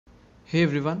Hey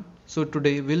everyone, so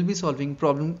today we'll be solving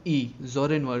problem E,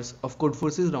 XOR inverse of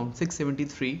Codeforces round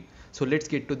 673. So let's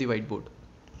get to the whiteboard.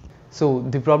 So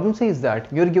the problem says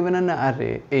that you're given an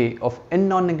array A of n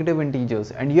non-negative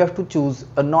integers and you have to choose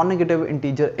a non-negative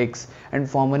integer x and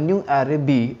form a new array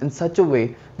B in such a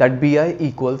way that Bi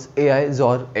equals Ai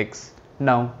XOR x.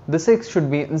 Now this x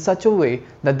should be in such a way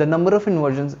that the number of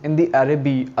inversions in the array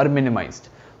B are minimized.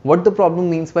 What the problem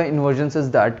means by inversions is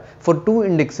that for two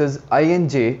indexes I and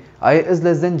j, I is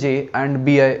less than j and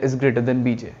bi is greater than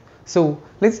bj. So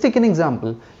let's take an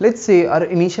example. Let's say our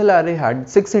initial array had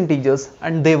 6 integers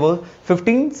and they were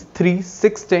 15, 3,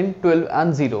 6, 10, 12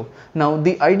 and 0. Now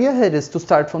the idea here is to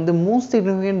start from the most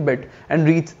significant bit and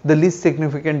reach the least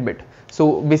significant bit.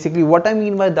 So basically what I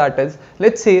mean by that is,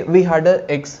 let's say we had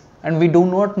a x and we do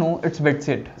not know its bits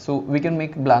yet. So we can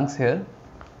make blanks here.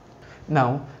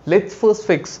 Now let's first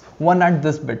fix 1 at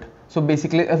this bit. So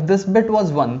basically if this bit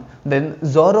was 1, then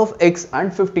XOR of x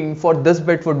and 15 for this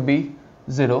bit would be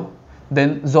 0.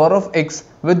 Then XOR of x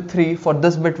with 3 for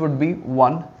this bit would be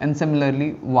 1, and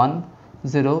similarly 1,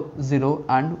 0, 0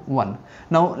 and 1.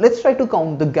 Now let's try to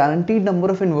count the guaranteed number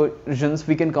of inversions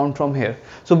we can count from here.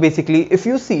 So basically if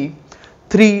you see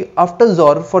 3 after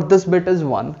XOR for this bit is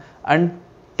 1 and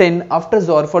 10 after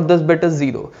XOR for this bit is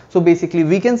 0. So basically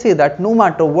we can say that no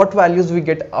matter what values we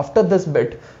get after this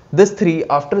bit, this 3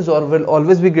 after XOR will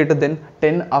always be greater than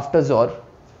 10 after XOR.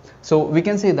 So we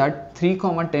can say that 3,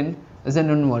 10 is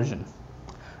an inversion.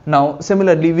 Now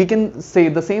similarly we can say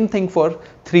the same thing for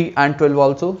 3 and 12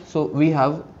 also. So we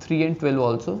have 3 and 12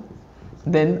 also.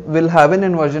 Then we'll have an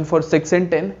inversion for 6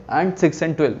 and 10 and 6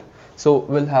 and 12. So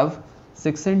we'll have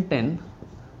 6 and 10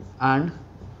 and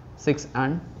 6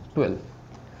 and 12.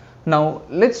 Now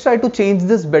let's try to change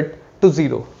this bit to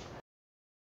 0.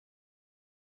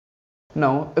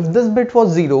 Now if this bit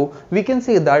was 0, we can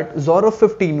say that XOR of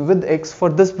 15 with x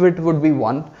for this bit would be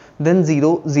 1, then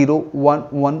 0, 0, 1,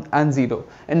 1 and 0.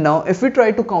 And now if we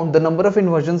try to count the number of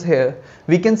inversions here,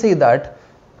 we can say that,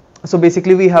 so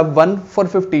basically we have 1 for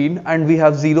 15 and we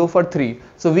have 0 for 3.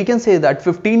 So we can say that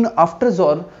 15 after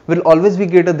XOR will always be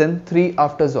greater than 3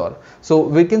 after XOR. So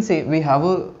we can say we have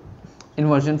a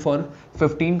inversion for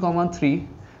 15, 3.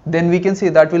 Then we can say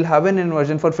that we'll have an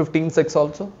inversion for 15, 6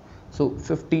 also. So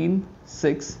 15,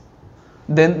 6.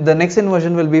 Then the next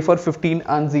inversion will be for 15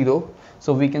 and 0.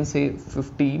 So we can say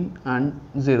 15 and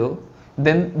 0.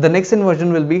 Then the next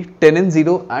inversion will be 10 and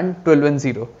 0 and 12 and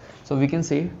 0. So we can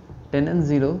say 10 and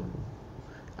 0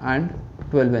 and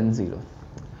 12 and 0.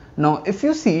 Now if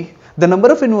you see the number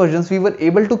of inversions we were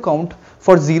able to count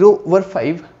for 0 were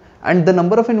 5 and the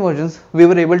number of inversions we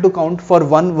were able to count for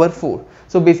 1 were 4.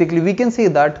 So basically we can say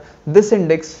that this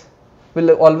index will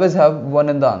always have 1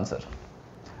 in the answer.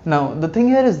 Now the thing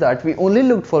here is that we only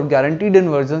looked for guaranteed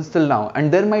inversions till now,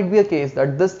 and there might be a case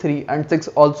that this 3 and 6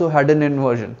 also had an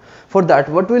inversion. For that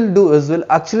what we'll do is we'll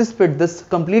actually split this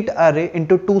complete array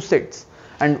into two sets,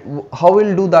 and how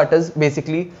we'll do that is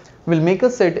basically we'll make a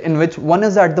set in which one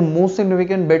is at the most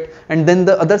significant bit and then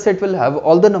the other set will have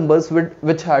all the numbers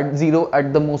which had 0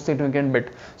 at the most significant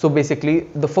bit. So basically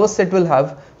the first set will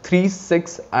have 3,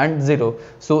 6 and 0.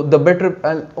 So the bit,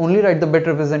 I'll only write the bit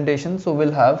representation. So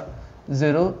we'll have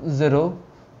 0, 0,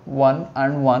 1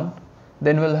 and 1.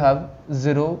 Then we'll have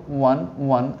 0, 1,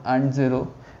 1 and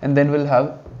 0. And then we'll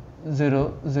have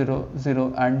 0, 0,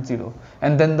 0 and 0.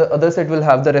 And then the other set will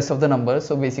have the rest of the numbers.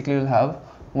 So basically we'll have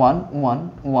 1, 1,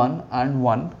 1 and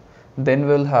 1. Then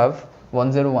we'll have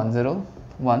 1, 0, 1, 0,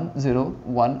 1, 0,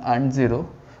 1 and 0.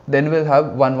 Then we'll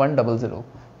have 1, 1, 0, 0,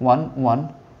 1,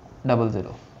 1, 0,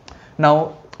 0.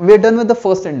 Now we are done with the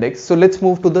first index. So let's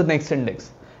move to the next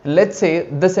index. Let's say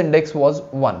this index was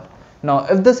 1. Now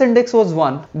if this index was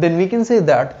 1, then we can say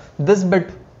that this bit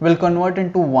will convert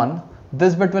into 1,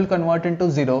 this bit will convert into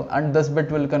 0 and this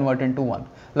bit will convert into 1.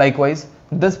 Likewise,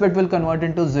 this bit will convert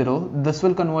into 0, this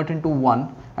will convert into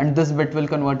 1 and this bit will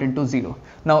convert into 0.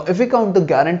 Now if we count the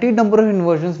guaranteed number of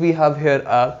inversions we have here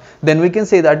are, then we can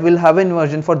say that we'll have an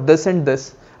inversion for this and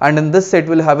this, and in this set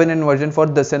we'll have an inversion for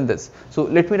this and this. So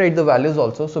let me write the values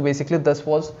also. So basically this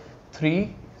was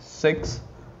 3, 6,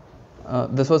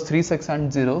 this was 3, 6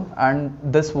 and 0, and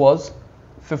this was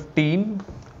 15,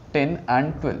 10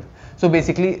 and 12. So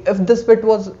basically if this bit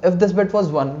was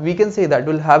 1, we can say that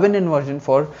we'll have an inversion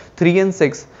for 3 and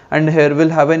 6, and here we'll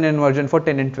have an inversion for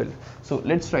 10 and 12. So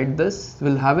let's write this.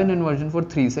 We'll have an inversion for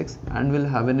 3, 6 and we'll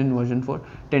have an inversion for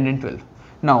 10 and 12.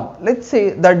 Now let's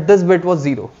say that this bit was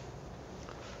 0.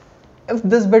 If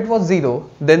this bit was 0,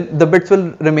 then the bits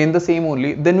will remain the same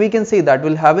only. Then we can say that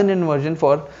we'll have an inversion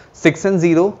for 6 and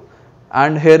 0,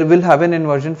 and here we'll have an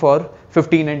inversion for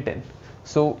 15 and 10.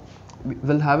 So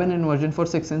We'll have an inversion for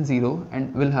 6 and 0,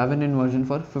 and we'll have an inversion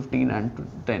for 15 and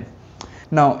 10.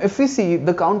 Now if we see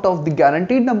the count of the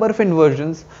guaranteed number of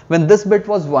inversions when this bit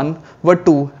was 1 were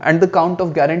 2, and the count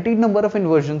of guaranteed number of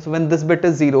inversions when this bit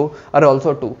is 0 are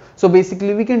also 2. So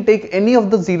basically we can take any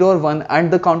of the 0 or 1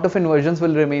 and the count of inversions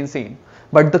will remain same.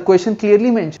 But the question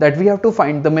clearly mentioned that we have to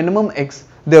find the minimum x,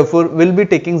 therefore we'll be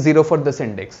taking 0 for this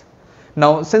index.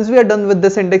 Now since we are done with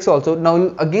this index also, now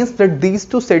we'll again split these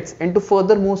two sets into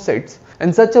furthermore sets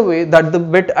in such a way that the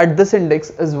bit at this index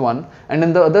is 1, and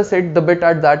in the other set the bit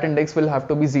at that index will have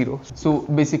to be 0. So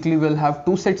basically we'll have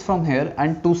two sets from here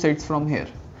and two sets from here.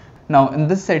 Now in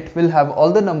this set we'll have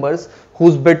all the numbers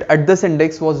whose bit at this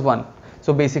index was 1.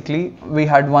 So basically we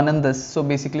had 1 in this, so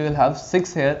basically we'll have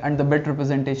 6 here, and the bit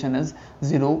representation is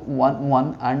 0, 1,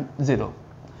 1 and 0.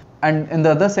 And in the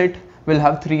other set we'll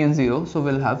have 3 and 0, so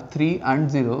we'll have 3 and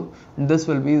 0, and this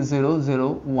will be 0, 0,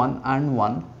 1 and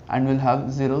 1, and we'll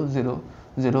have 0, 0,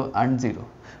 0 and 0.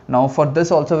 Now for this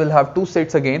also we'll have two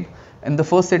sets again. In the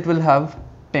first set we'll have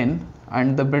 10,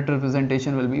 and the bit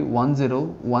representation will be 1, 0,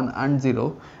 1 and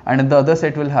 0, and in the other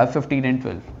set we'll have 15 and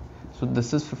 12. So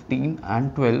this is 15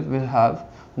 and 12, we'll have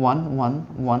 1, 1,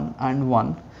 1 and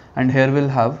 1, and here we'll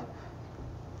have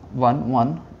 1,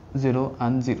 1, 0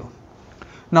 and 0.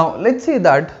 Now let's say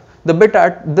that the bit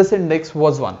at this index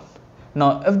was 1.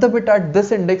 Now if the bit at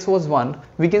this index was 1,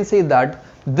 we can say that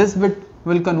this bit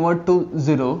will convert to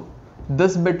 0,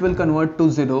 this bit will convert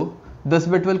to 0, this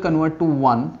bit will convert to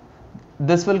 1,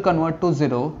 this will convert to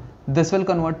 0, this will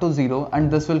convert to 0,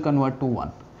 and this will convert to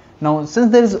 1. Now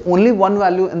since there is only one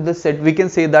value in this set, we can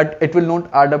say that it will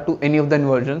not add up to any of the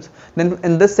inversions. Then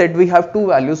in this set we have two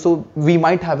values, so we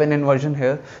might have an inversion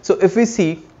here. So if we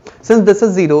see, since this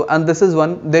is 0 and this is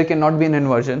 1, there cannot be an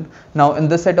inversion. Now in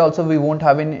this set also we won't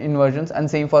have any inversions, and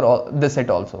same for this set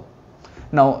also.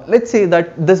 Now let's say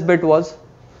that this bit was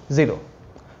 0.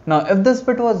 Now if this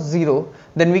bit was 0,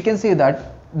 then we can say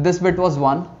that this bit was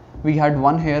 1. We had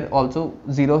 1 here also,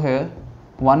 0 here,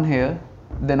 1 here,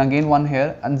 then again 1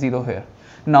 here and 0 here.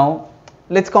 Now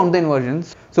let's count the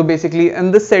inversions. So basically in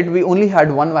this set we only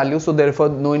had one value, so therefore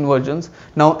no inversions.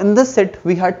 Now in this set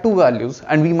we had two values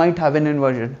and we might have an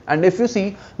inversion, and if you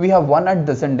see we have 1 at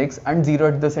this index and 0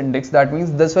 at this index, that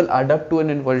means this will add up to an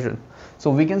inversion. So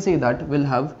we can say that we'll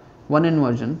have one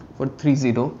inversion for 3,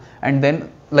 0, and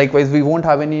then likewise we won't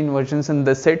have any inversions in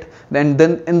this set. Then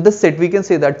in this set we can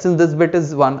say that since this bit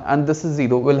is 1 and this is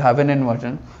 0, we'll have an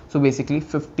inversion. So basically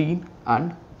 15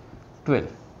 and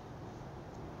 12.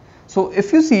 So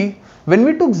if you see, when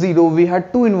we took 0 we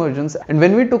had two inversions, and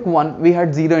when we took 1 we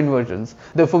had 0 inversions.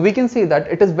 Therefore we can say that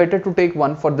it is better to take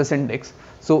 1 for this index.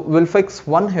 So we'll fix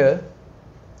 1 here,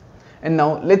 and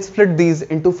now let's split these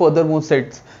into furthermore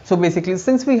sets. So basically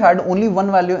since we had only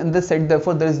one value in this set,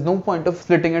 therefore there is no point of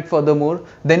splitting it furthermore.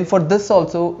 Then for this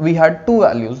also we had two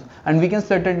values and we can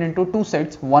split it into two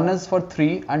sets. One is for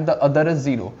 3 and the other is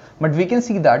 0. But we can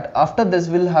see that after this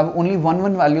we'll have only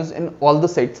 1 values in all the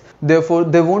sets. Therefore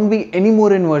there won't be any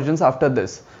more inversions after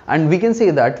this. And we can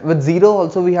say that with 0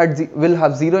 also we'll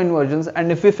have 0 inversions,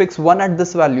 and if we fix 1 at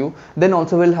this value, then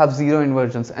also we'll have 0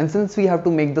 inversions. And since we have to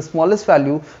make the smallest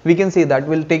value, we can say that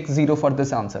we'll take 0 for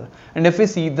this answer. And if we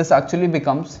see, this actually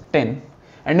becomes 10.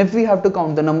 And if we have to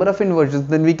count the number of inversions,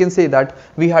 then we can say that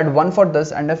we had 1 for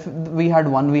this, and if we had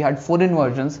 1, we had 4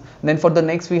 inversions. Then for the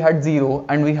next we had 0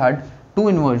 and we had 2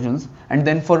 inversions, and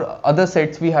then for other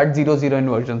sets we had 0, 0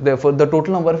 inversions. Therefore the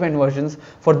total number of inversions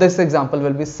for this example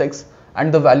will be 6,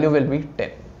 and the value will be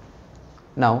 10.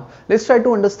 Now let's try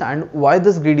to understand why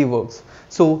this greedy works.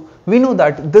 So we know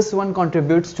that this one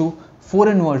contributes to 4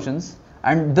 inversions,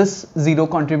 and this 0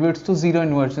 contributes to 0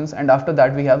 inversions, and after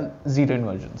that we have 0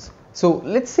 inversions. So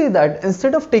let's say that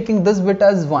instead of taking this bit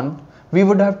as 1, we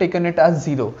would have taken it as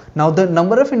 0. Now the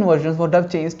number of inversions would have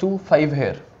changed to 5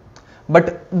 here,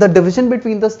 but the division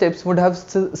between the steps would have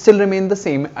still remained the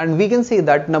same, and we can say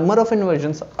that number of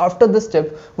inversions after this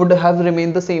step would have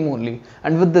remained the same only.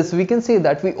 And with this we can say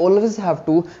that we always have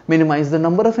to minimize the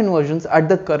number of inversions at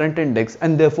the current index,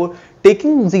 and therefore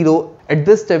taking 0 at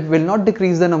this step will not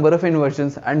decrease the number of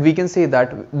inversions, and we can say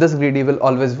that this greedy will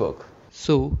always work.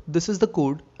 So this is the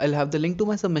code. I'll have the link to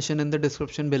my submission in the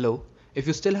description below. If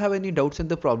you still have any doubts in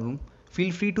the problem,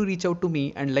 feel free to reach out to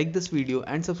me and like this video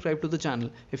and subscribe to the channel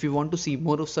if you want to see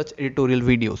more of such editorial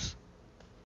videos.